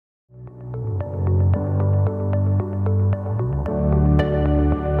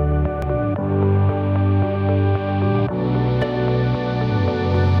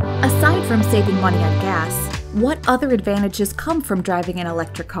saving money on gas, what other advantages come from driving an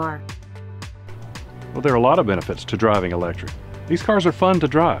electric car? Well, there are a lot of benefits to driving electric. These cars are fun to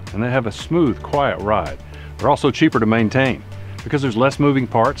drive and they have a smooth, quiet ride. They're also cheaper to maintain because there's less moving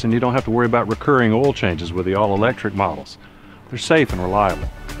parts and you don't have to worry about recurring oil changes with the all-electric models. They're safe and reliable.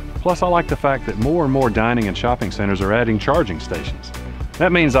 Plus, I like the fact that more and more dining and shopping centers are adding charging stations.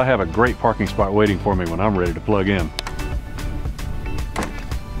 That means I have a great parking spot waiting for me when I'm ready to plug in.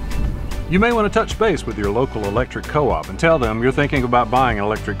 You may want to touch base with your local electric co-op and tell them you're thinking about buying an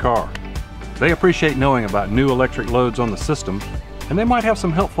electric car. They appreciate knowing about new electric loads on the system, and they might have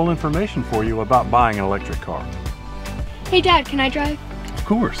some helpful information for you about buying an electric car. Hey Dad, can I drive? Of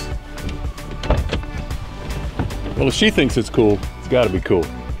course. Well, if she thinks it's cool, it's got to be cool.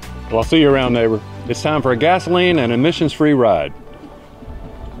 Well, I'll see you around, neighbor. It's time for a gasoline and emissions-free ride.